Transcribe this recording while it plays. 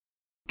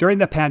During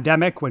the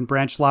pandemic, when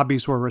branch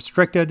lobbies were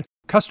restricted,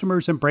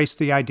 customers embraced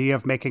the idea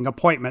of making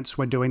appointments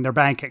when doing their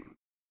banking.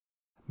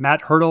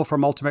 Matt Hurdle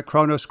from Ultimate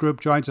Kronos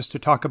Group joins us to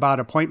talk about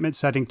appointment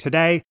setting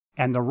today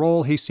and the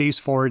role he sees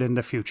for it in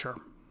the future.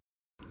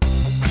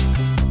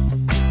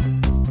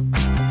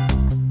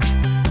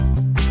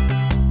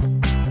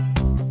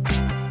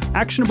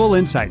 Actionable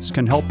insights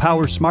can help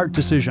power smart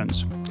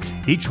decisions.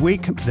 Each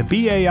week, the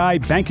BAI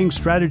Banking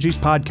Strategies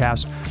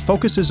podcast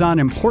focuses on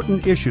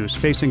important issues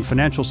facing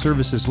financial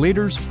services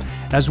leaders,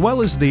 as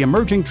well as the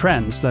emerging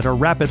trends that are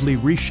rapidly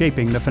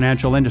reshaping the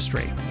financial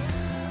industry.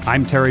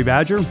 I'm Terry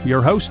Badger,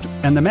 your host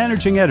and the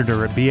managing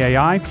editor at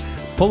BAI.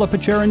 Pull up a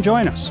chair and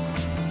join us.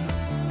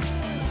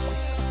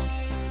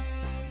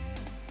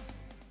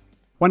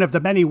 One of the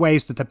many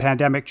ways that the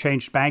pandemic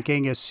changed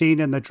banking is seen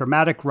in the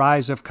dramatic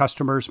rise of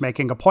customers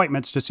making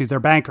appointments to see their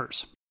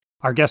bankers.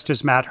 Our guest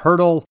is Matt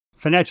Hurdle,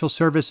 Financial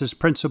Services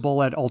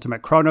Principal at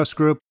Ultimate Kronos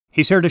Group.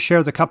 He's here to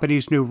share the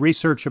company's new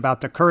research about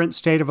the current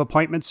state of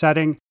appointment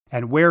setting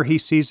and where he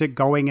sees it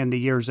going in the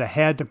years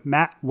ahead.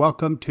 Matt,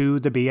 welcome to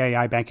the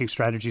BAI Banking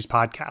Strategies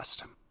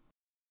podcast.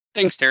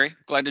 Thanks, Terry.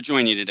 Glad to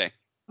join you today.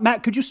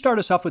 Matt, could you start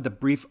us off with a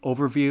brief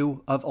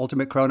overview of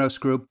Ultimate Kronos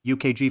Group,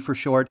 UKG for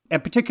short,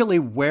 and particularly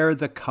where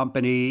the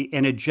company,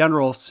 in a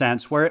general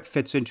sense, where it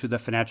fits into the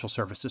financial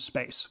services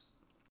space?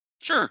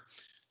 Sure.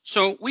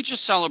 So we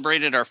just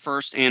celebrated our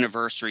first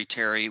anniversary,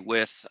 Terry,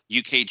 with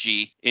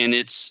UKG, and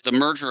it's the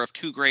merger of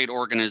two great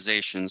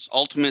organizations,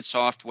 Ultimate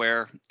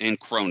Software and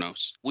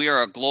Kronos. We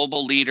are a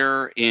global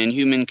leader in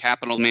human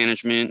capital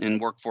management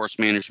and workforce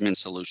management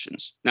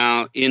solutions.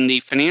 Now, in the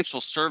financial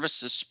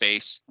services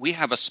space, we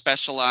have a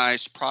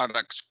specialized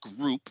products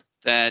group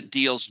that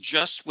deals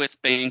just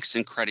with banks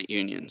and credit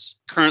unions.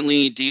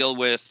 Currently deal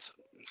with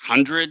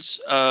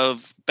hundreds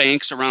of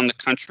banks around the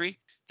country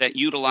that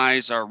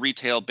utilize our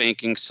retail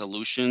banking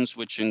solutions,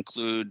 which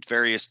include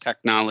various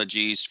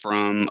technologies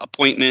from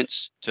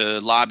appointments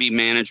to lobby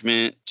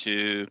management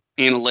to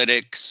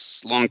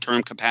analytics,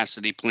 long-term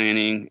capacity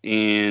planning,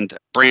 and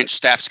branch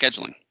staff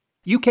scheduling.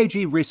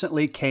 UKG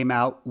recently came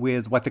out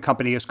with what the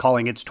company is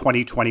calling its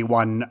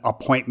 2021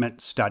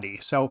 appointment study.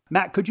 So,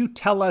 Matt, could you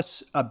tell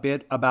us a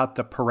bit about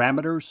the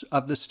parameters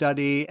of the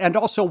study and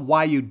also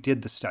why you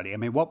did the study? I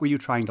mean, what were you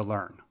trying to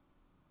learn?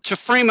 To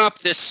frame up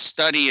this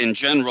study in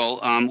general,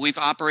 we've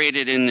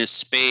operated in this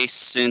space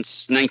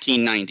since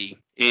 1990,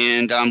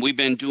 and we've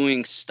been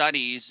doing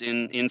studies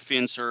in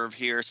FinServ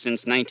here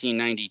since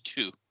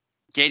 1992.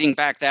 Dating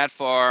back that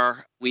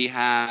far, we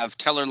have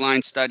teller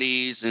line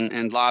studies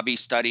and lobby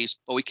studies,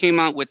 but we came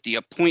out with the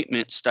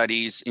appointment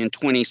studies in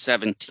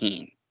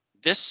 2017.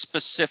 This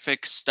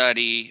specific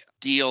study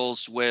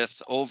deals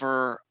with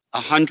over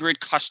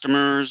 100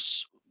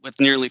 customers with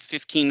nearly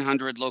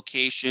 1,500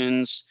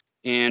 locations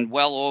and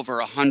well over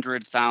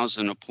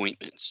 100,000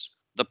 appointments.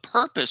 The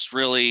purpose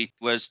really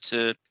was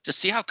to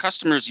see how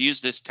customers use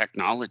this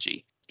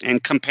technology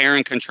and compare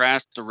and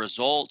contrast the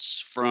results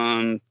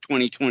from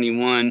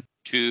 2021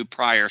 to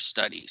prior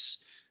studies.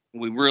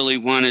 We really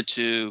wanted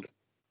to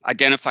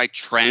identify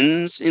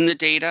trends in the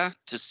data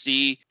to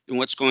see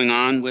what's going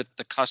on with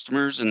the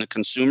customers and the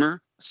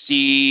consumer,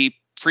 see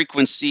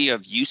frequency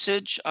of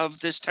usage of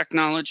this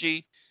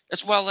technology,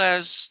 as well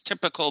as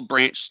typical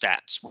branch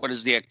stats. What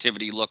does the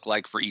activity look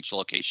like for each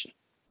location?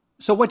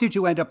 So what did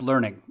you end up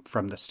learning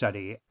from the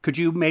study? Could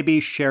you maybe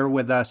share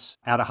with us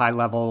at a high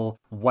level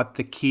what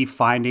the key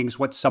findings,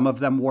 what some of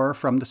them were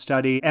from the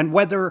study, and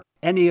whether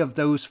any of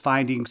those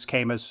findings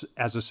came as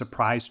a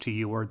surprise to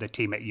you or the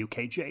team at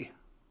UKG?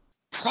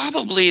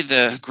 Probably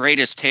the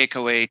greatest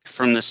takeaway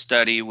from the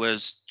study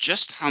was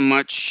just how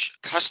much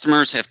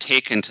customers have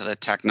taken to the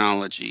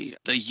technology.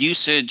 The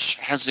usage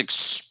has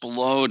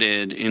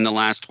exploded in the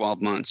last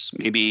 12 months,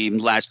 maybe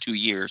last 2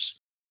 years.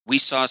 We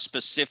saw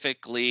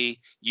specifically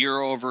year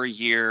over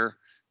year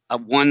a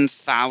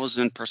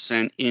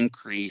 1,000%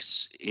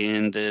 increase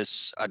in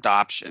this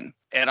adoption.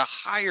 At a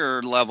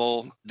higher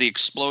level, the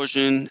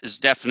explosion is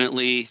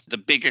definitely the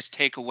biggest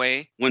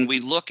takeaway. When we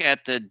look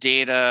at the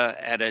data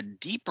at a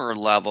deeper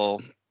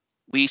level,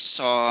 we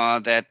saw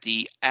that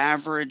the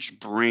average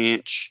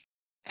branch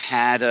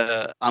had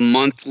a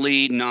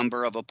monthly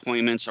number of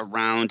appointments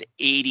around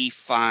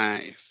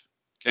 85.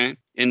 Okay.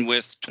 And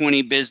with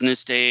 20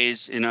 business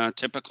days in a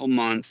typical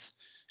month,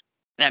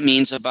 that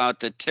means about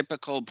the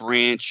typical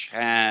branch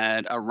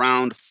had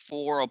around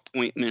 4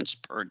 appointments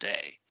per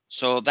day.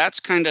 So that's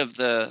kind of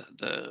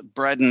the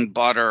bread and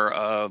butter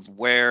of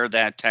where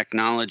that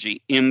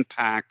technology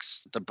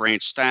impacts the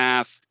branch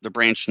staff, the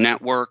branch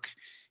network.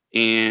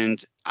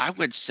 And I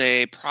would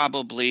say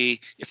probably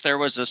if there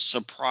was a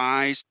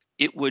surprise,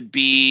 it would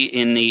be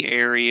in the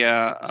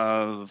area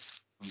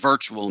of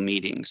virtual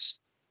meetings.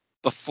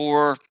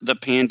 Before the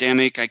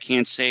pandemic, I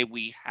can't say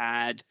we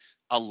had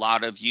a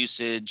lot of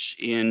usage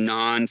in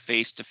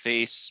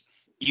non-face-to-face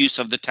use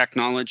of the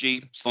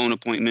technology, phone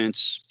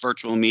appointments,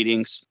 virtual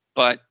meetings.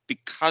 But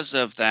because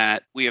of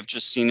that, we have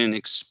just seen an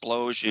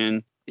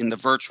explosion in the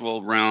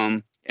virtual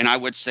realm And I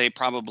would say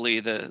probably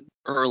the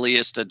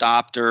earliest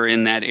adopter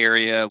in that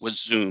area was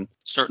Zoom.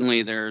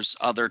 Certainly there's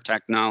other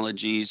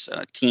technologies,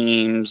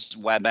 Teams,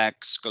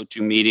 WebEx,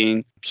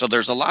 GoToMeeting. So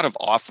there's a lot of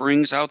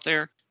offerings out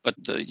there, but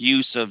the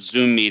use of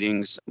Zoom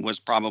meetings was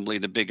probably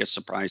the biggest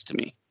surprise to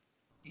me.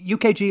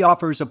 UKG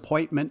offers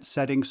appointment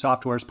setting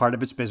software as part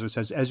of its business,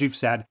 as you've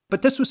said,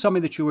 but this was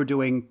something that you were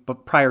doing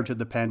prior to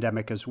the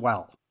pandemic as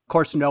well. Of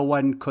course, no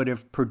one could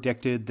have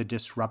predicted the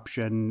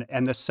disruption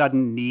and the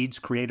sudden needs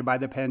created by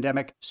the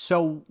pandemic.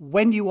 So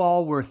when you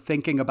all were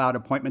thinking about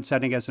appointment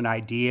setting as an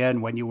idea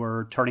and when you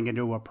were turning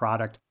into a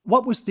product,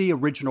 what was the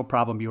original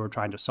problem you were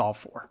trying to solve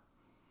for?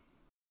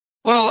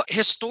 Well,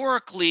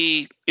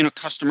 historically,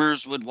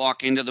 customers would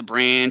walk into the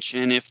branch,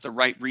 and if the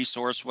right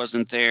resource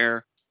wasn't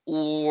there,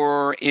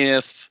 or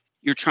if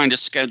you're trying to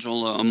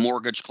schedule a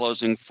mortgage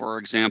closing, for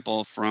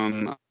example,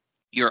 from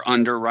your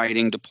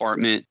underwriting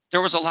department,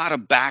 there was a lot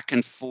of back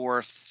and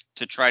forth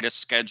to try to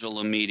schedule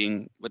a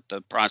meeting with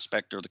the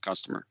prospect or the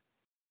customer.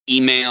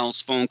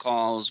 Emails, phone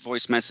calls,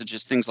 voice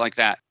messages, things like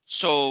that.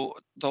 So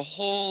the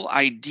whole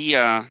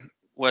idea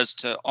was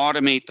to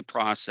automate the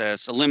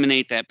process,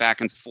 eliminate that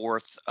back and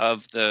forth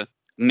of the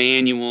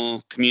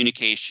manual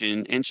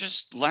communication, and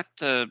just let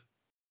the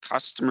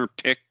customer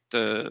pick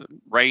the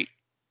right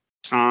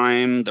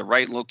time, the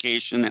right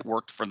location that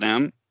worked for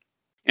them,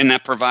 and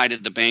that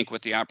provided the bank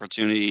with the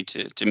opportunity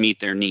to meet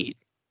their need.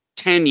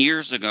 10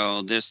 years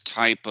ago, this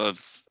type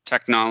of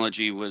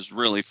technology was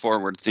really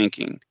forward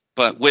thinking.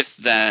 But with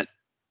that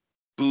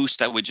boost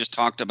that we just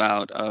talked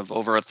about of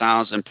over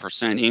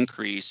 1,000%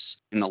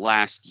 increase in the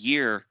last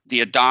year,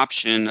 the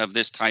adoption of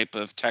this type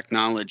of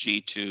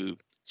technology to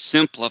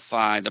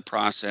simplify the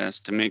process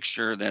to make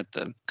sure that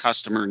the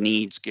customer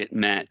needs get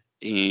met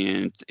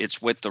and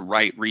it's with the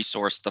right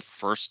resource the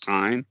first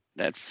time,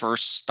 that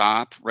first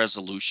stop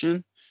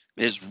resolution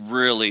is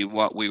really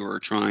what we were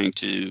trying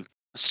to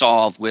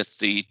solve with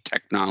the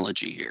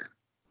technology here.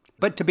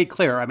 But to be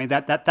clear, I mean,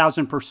 that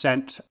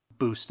 1,000%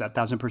 boost, that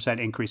 1,000%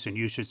 increase in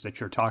usage that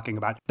you're talking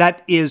about,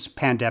 that is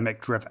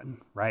pandemic driven,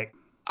 right?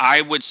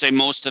 I would say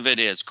most of it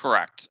is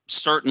correct.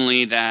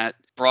 Certainly that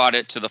brought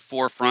it to the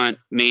forefront,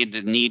 made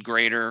the need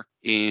greater,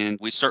 and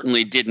we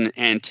certainly didn't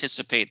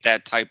anticipate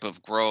that type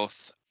of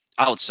growth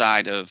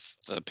outside of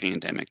the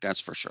pandemic,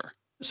 that's for sure.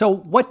 So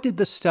what did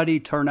the study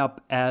turn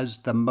up as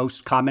the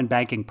most common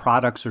banking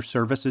products or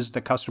services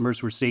that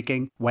customers were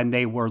seeking when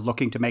they were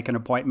looking to make an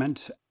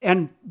appointment?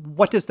 And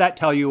what does that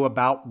tell you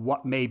about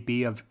what may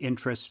be of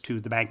interest to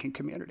the banking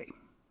community?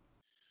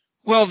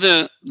 Well,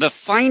 the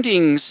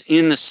findings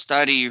in the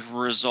study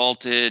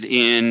resulted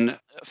in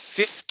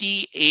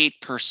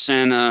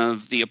 58%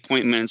 of the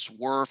appointments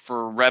were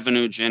for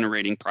revenue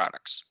generating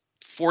products.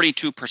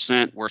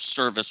 42% were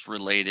service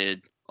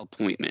related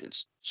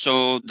appointments.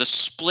 So the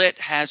split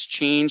has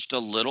changed a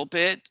little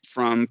bit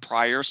from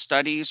prior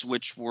studies,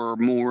 which were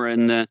more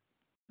in the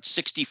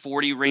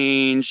 60-40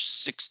 range,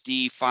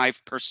 65%,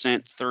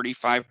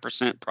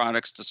 35%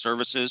 products to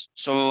services.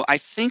 So I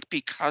think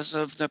because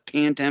of the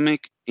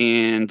pandemic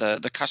and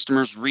the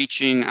customers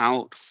reaching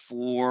out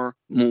for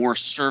more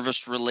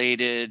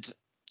service-related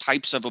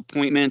types of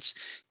appointments,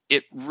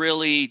 it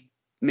really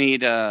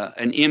made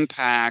an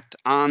impact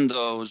on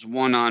those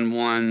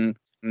one-on-one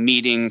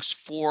meetings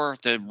for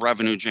the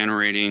revenue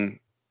generating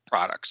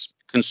products,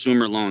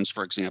 consumer loans,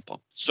 for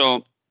example.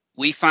 So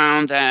we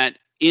found that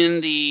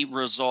in the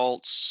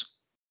results,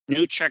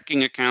 new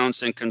checking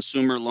accounts and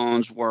consumer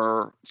loans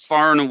were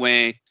far and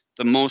away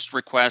the most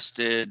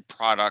requested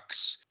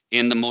products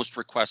and the most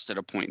requested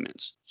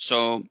appointments.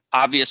 So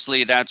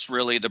obviously that's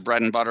really the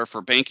bread and butter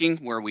for banking,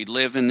 where we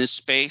live in this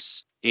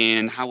space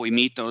and how we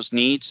meet those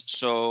needs.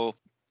 So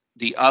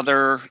the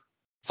other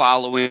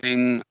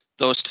following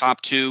those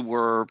top two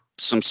were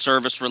some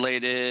service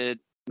related.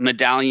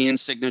 Medallion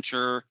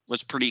signature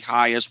was pretty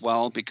high as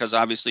well, because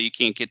obviously you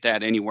can't get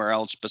that anywhere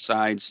else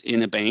besides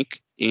in a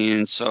bank.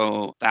 And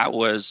so that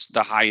was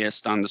the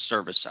highest on the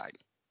service side.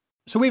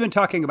 So we've been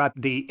talking about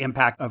the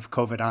impact of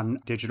COVID on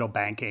digital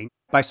banking.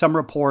 By some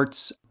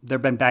reports, there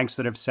have been banks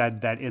that have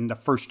said that in the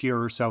first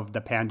year or so of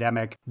the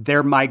pandemic,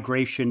 their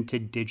migration to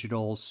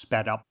digital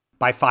sped up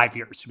by 5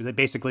 years. They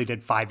basically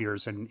did 5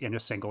 years in a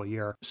single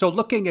year. So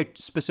looking at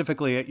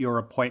specifically at your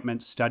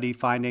appointment study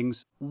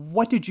findings,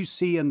 what did you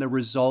see in the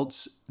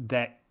results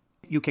that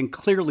you can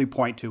clearly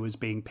point to as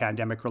being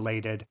pandemic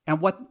related? And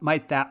what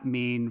might that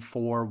mean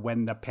for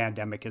when the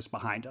pandemic is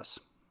behind us?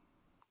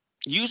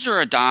 User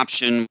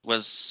adoption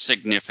was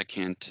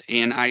significant,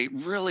 and I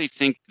really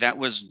think that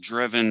was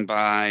driven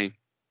by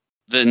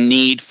the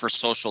need for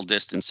social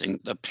distancing,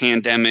 the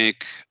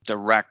pandemic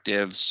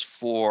directives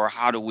for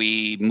how do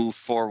we move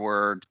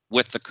forward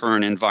with the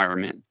current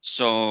environment.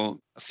 So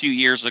a few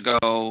years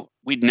ago,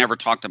 we'd never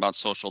talked about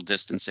social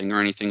distancing or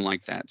anything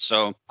like that.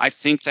 So I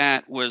think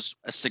that was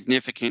a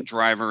significant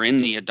driver in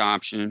the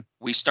adoption.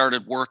 We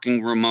started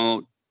working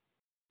remote,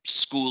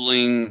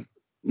 schooling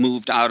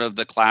moved out of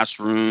the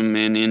classroom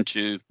and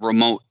into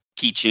remote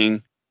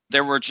teaching.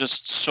 There were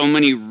just so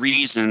many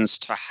reasons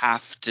to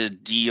have to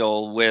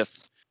deal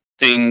with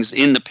things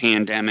in the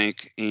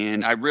pandemic.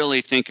 And I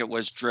really think it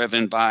was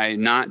driven by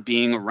not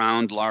being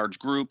around large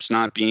groups,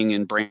 not being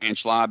in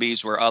branch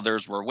lobbies where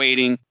others were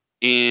waiting.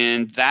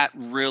 And that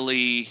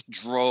really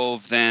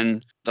drove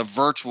then the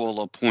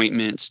virtual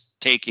appointments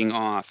taking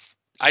off.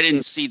 I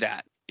didn't see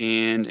that.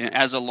 And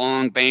as a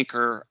long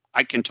banker,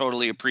 I can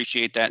totally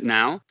appreciate that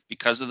now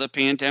because of the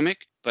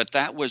pandemic. But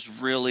that was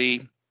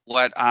really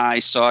what I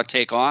saw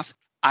take off.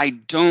 I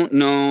don't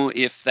know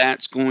if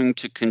that's going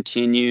to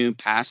continue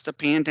past the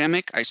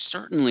pandemic. I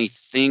certainly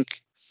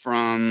think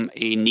from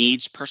a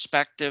needs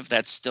perspective,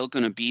 that's still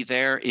going to be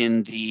there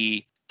in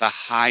the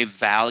high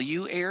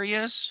value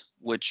areas,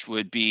 which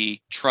would be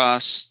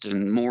trust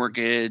and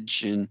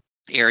mortgage and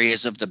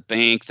areas of the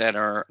bank that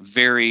are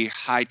very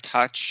high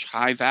touch,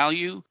 high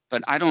value.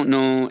 But I don't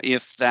know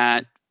if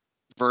that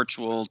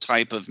virtual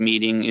type of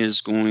meeting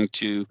is going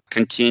to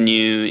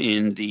continue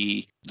in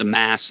the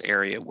mass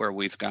area where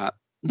we've got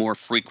more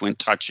frequent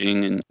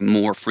touching and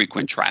more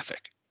frequent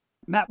traffic.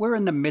 Matt, we're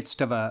in the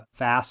midst of a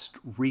vast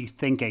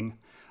rethinking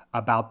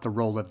about the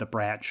role of the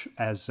branch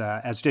as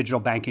digital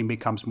banking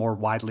becomes more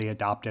widely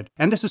adopted.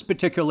 And this is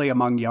particularly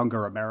among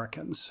younger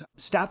Americans.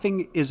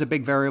 Staffing is a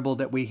big variable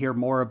that we hear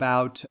more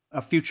about,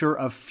 a future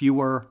of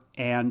fewer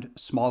and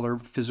smaller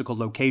physical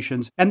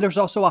locations. And there's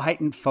also a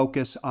heightened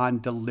focus on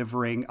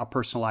delivering a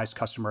personalized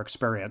customer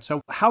experience. So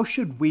how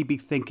should we be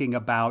thinking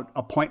about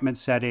appointment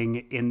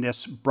setting in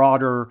this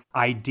broader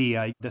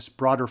idea, this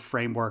broader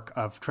framework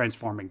of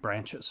transforming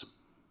branches?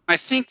 I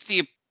think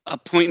the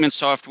appointment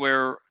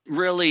software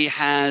really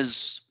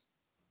has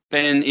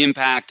been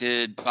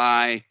impacted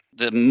by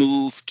the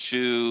move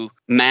to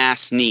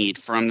mass need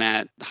from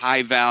that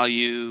high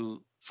value,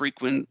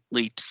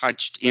 frequently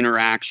touched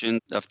interaction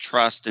of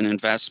trust and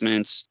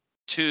investments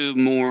to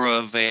more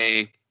of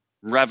a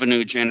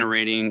revenue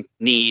generating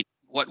need.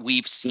 What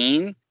we've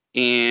seen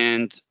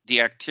and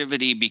the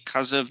activity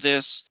because of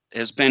this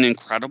has been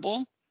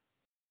incredible,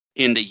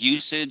 and the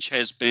usage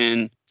has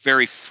been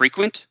very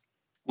frequent.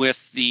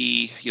 With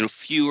the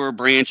fewer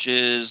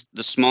branches,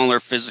 the smaller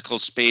physical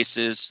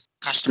spaces,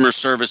 customer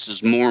service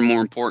is more and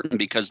more important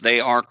because they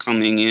are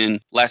coming in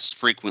less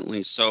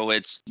frequently. So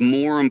it's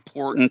more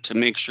important to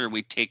make sure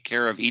we take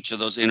care of each of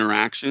those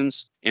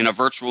interactions. And a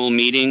virtual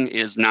meeting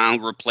is now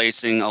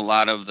replacing a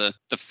lot of the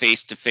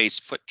face-to-face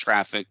foot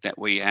traffic that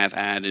we have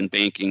had in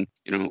banking,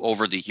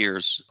 over the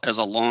years. As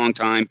a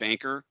longtime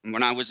banker,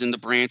 when I was in the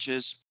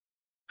branches,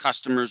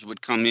 customers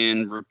would come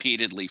in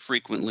repeatedly,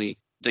 frequently.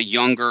 The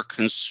younger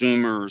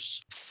consumers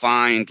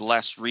find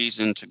less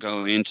reason to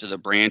go into the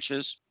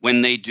branches.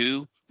 When they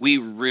do, we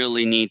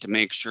really need to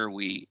make sure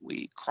we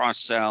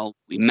cross-sell,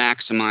 we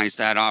maximize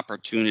that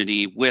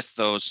opportunity with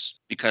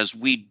those, because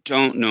we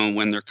don't know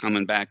when they're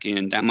coming back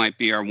in. That might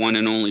be our one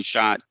and only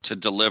shot to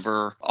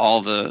deliver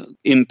all the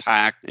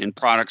impact and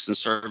products and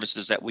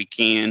services that we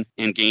can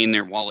and gain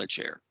their wallet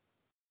share.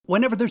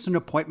 Whenever there's an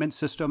appointment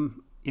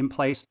system in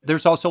place,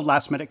 there's also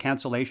last-minute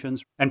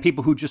cancellations and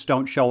people who just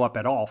don't show up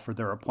at all for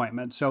their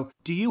appointment. So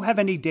do you have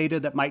any data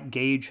that might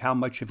gauge how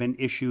much of an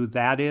issue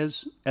that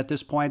is at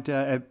this point,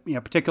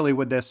 particularly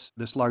with this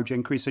large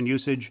increase in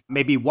usage,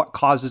 maybe what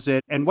causes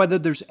it, and whether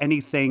there's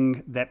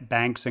anything that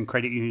banks and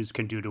credit unions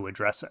can do to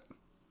address it?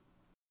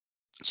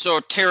 So,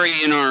 Terry,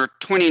 in our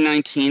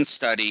 2019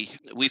 study,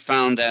 we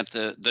found that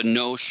the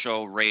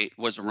no-show rate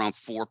was around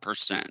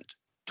 4%.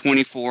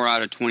 24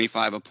 out of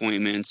 25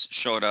 appointments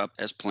showed up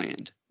as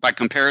planned. By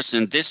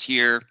comparison, this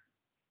year,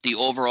 the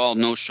overall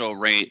no-show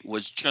rate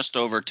was just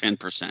over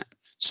 10%.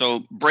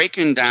 So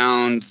breaking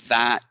down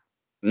that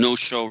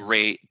no-show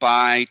rate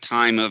by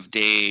time of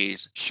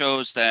days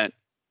shows that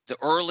the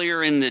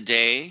earlier in the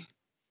day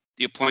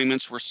the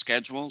appointments were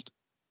scheduled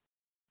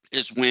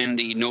is when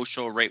the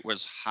no-show rate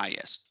was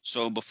highest.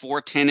 So before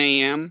 10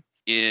 a.m.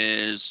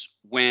 is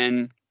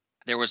when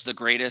there was the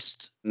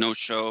greatest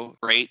no-show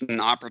rate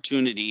and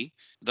opportunity.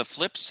 The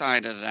flip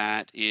side of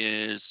that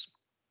is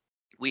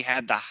we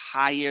had the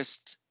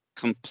highest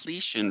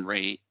completion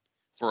rate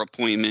for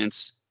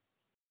appointments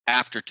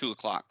after 2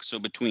 o'clock. So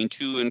between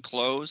 2 and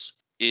close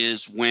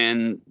is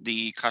when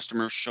the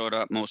customers showed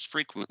up most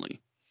frequently.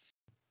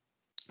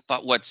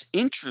 But what's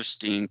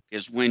interesting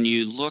is when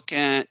you look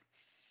at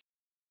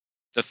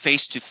the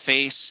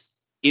face-to-face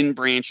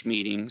in-branch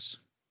meetings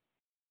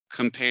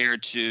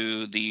compared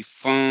to the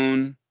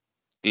phone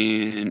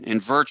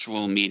and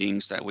virtual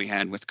meetings that we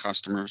had with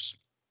customers,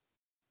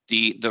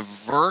 the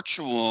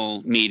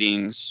virtual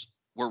meetings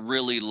were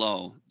really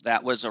low.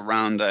 That was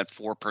around that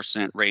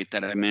 4% rate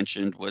that I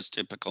mentioned was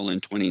typical in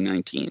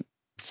 2019.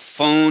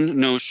 Phone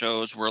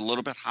no-shows were a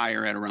little bit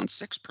higher at around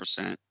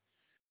 6%.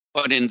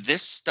 But in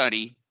this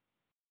study,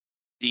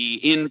 the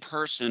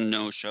in-person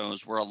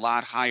no-shows were a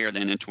lot higher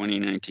than in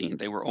 2019.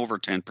 They were over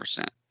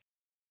 10%.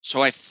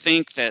 So I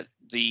think that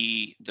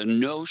the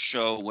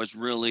no-show was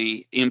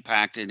really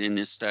impacted in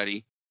this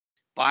study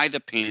by the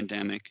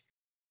pandemic,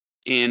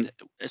 and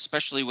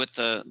especially with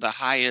the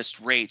highest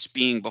rates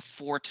being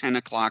before 10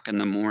 o'clock in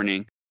the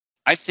morning.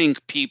 I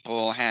think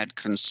people had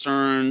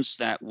concerns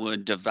that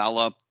would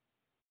develop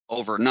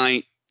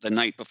overnight, the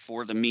night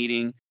before the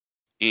meeting,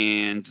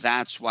 And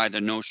that's why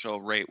the no-show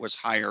rate was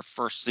higher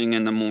first thing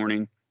in the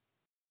morning,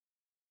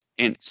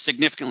 and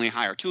significantly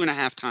higher,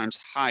 2.5 times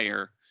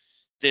higher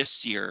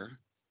this year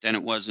than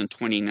it was in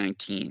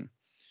 2019.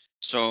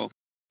 So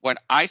what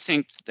I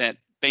think that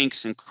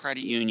banks and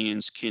credit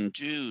unions can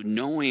do,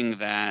 knowing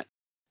that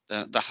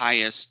the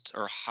highest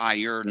or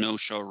higher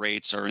no-show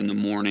rates are in the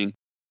morning,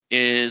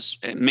 is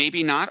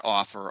maybe not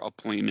offer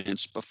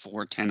appointments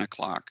before 10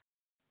 o'clock.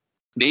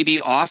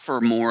 Maybe offer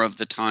more of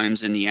the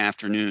times in the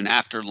afternoon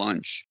after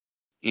lunch.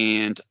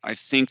 And I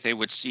think they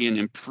would see an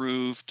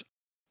improved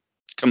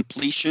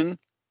completion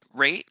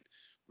rate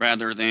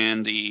rather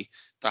than the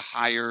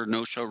higher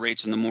no-show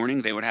rates in the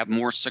morning. They would have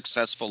more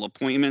successful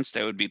appointments.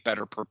 They would be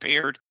better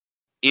prepared.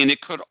 And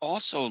it could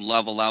also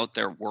level out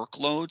their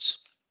workloads.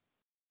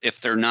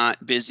 If they're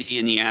not busy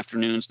in the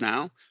afternoons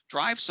now,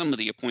 drive some of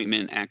the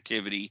appointment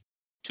activity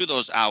to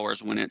those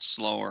hours when it's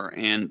slower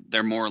and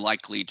they're more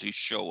likely to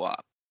show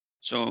up.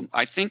 So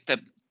I think that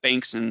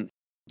banks and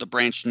the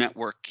branch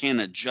network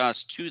can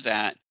adjust to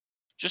that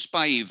just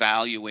by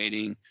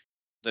evaluating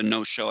the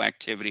no-show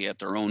activity at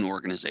their own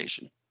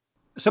organization.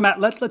 So Matt,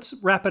 let's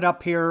wrap it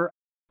up here.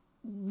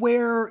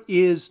 Where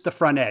is the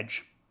front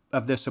edge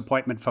of this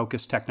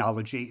appointment-focused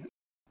technology,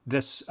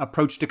 this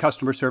approach to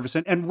customer service,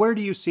 and where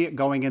do you see it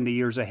going in the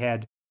years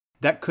ahead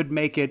that could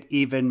make it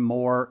even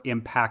more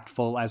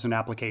impactful as an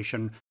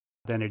application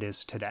than it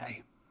is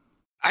today?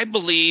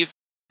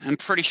 I'm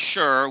pretty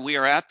sure we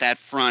are at that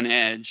front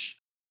edge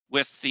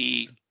with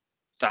the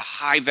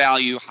high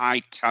value,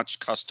 high touch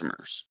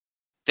customers.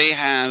 They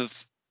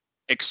have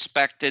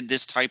expected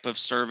this type of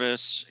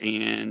service,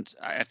 and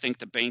I think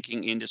the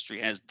banking industry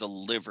has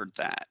delivered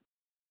that.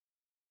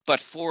 But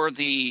for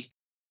the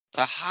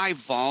high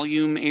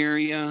volume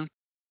area,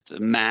 the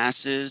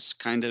masses,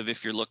 kind of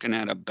if you're looking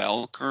at a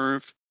bell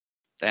curve,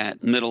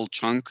 that middle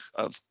chunk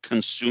of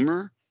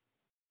consumer,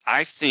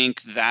 I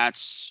think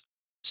that's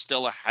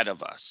still ahead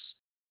of us.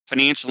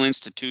 Financial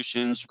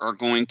institutions are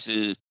going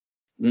to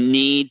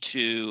need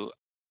to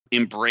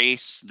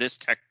embrace this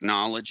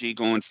technology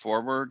going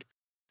forward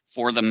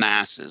for the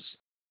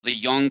masses. The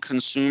young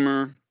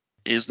consumer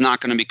is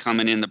not going to be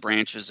coming in the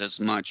branches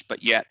as much,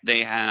 but yet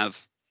they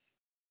have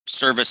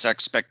service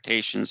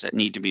expectations that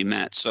need to be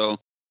met. So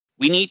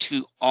we need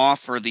to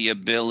offer the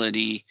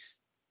ability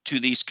to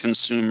these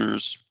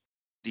consumers,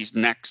 these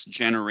next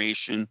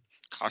generation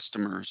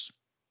customers,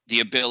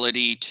 the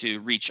ability to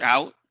reach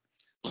out,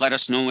 let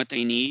us know what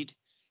they need,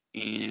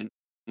 and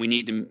we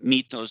need to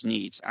meet those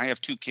needs. I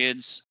have 2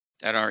 kids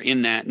that are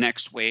in that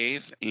next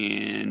wave,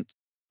 and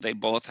they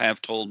both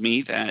have told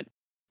me that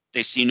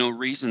they see no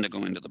reason to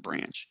go into the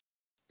branch.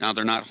 Now,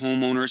 they're not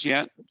homeowners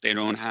yet. They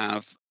don't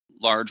have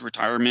large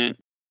retirement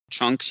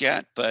chunks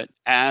yet, but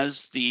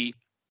as the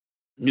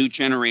new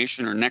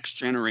generation or next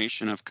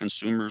generation of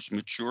consumers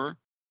mature,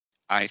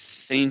 I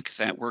think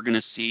that we're going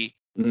to see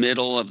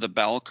middle of the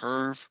bell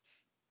curve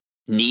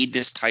need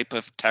this type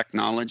of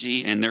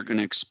technology, and they're going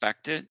to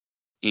expect it.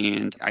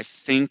 And I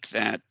think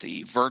that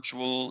the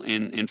virtual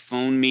and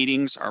phone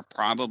meetings are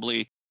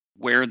probably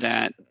where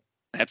that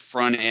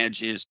front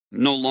edge is.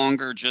 No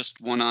longer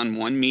just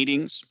one-on-one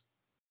meetings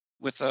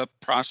with a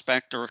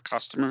prospect or a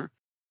customer,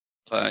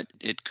 but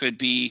it could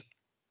be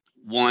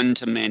one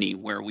to many,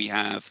 where we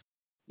have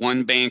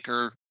one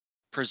banker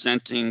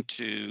presenting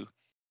to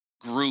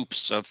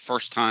groups of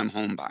first-time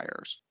home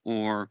buyers,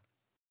 or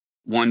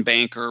one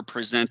banker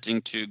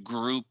presenting to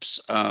groups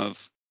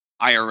of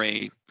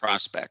IRA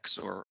prospects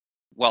or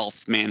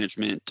wealth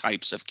management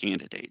types of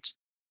candidates.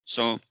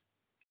 So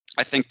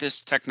I think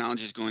this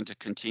technology is going to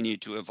continue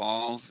to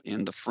evolve,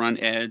 and the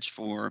front edge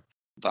for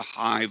the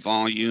high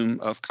volume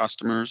of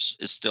customers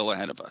is still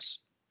ahead of us.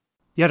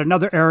 Yet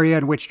another area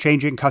in which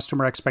changing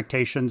customer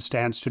expectations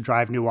stands to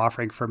drive new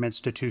offering from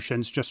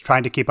institutions just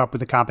trying to keep up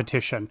with the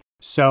competition.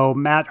 So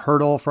Matt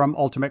Hurdle from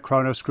Ultimate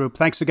Kronos Group,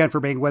 thanks again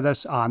for being with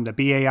us on the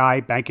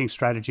BAI Banking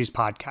Strategies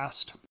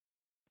podcast.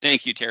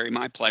 Thank you, Terry.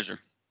 My pleasure.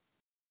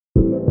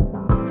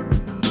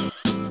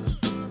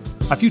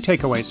 A few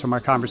takeaways from our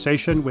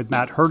conversation with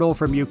Matt Hurdle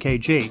from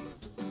UKG.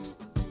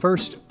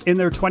 First, in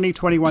their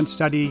 2021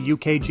 study,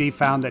 UKG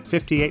found that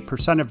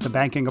 58% of the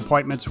banking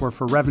appointments were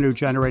for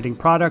revenue-generating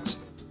products,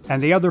 and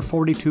the other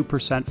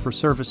 42% for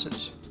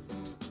services.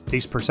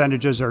 These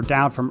percentages are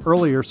down from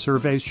earlier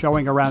surveys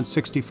showing around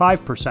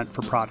 65%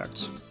 for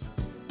products.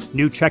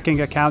 New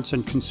checking accounts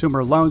and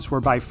consumer loans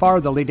were by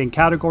far the leading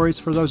categories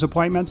for those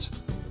appointments.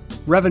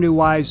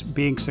 Revenue-wise,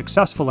 being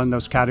successful in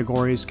those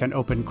categories can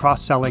open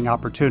cross-selling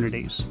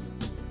opportunities.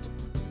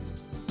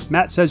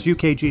 Matt says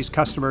UKG's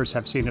customers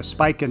have seen a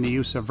spike in the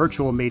use of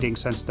virtual meetings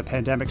since the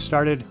pandemic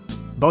started,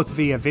 both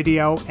via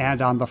video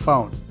and on the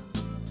phone.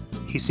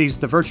 He sees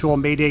the virtual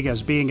meeting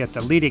as being at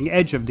the leading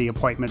edge of the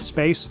appointment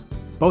space,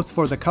 both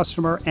for the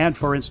customer and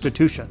for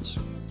institutions.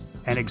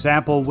 An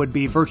example would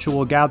be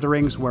virtual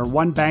gatherings where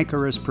one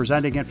banker is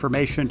presenting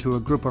information to a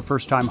group of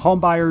first-time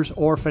homebuyers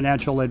or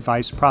financial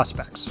advice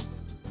prospects.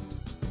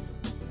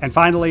 And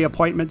finally,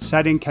 appointment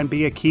setting can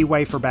be a key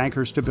way for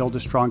bankers to build a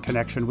strong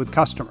connection with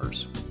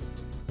customers.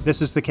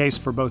 This is the case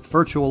for both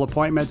virtual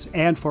appointments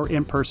and for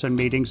in-person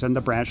meetings in the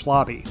branch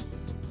lobby.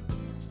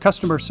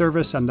 Customer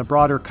service and the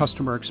broader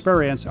customer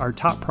experience are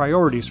top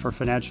priorities for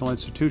financial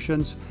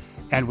institutions,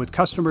 and with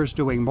customers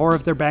doing more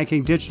of their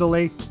banking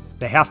digitally,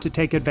 they have to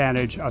take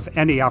advantage of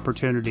any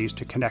opportunities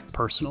to connect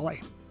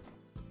personally.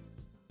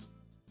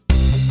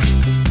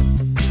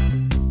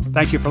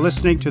 Thank you for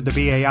listening to the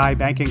BAI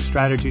Banking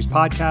Strategies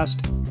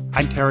Podcast.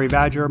 I'm Terry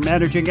Badger,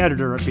 Managing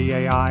Editor at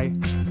BAI.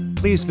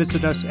 Please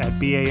visit us at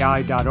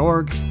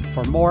bai.org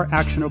for more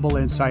actionable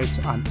insights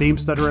on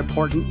themes that are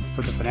important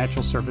for the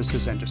financial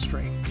services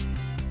industry.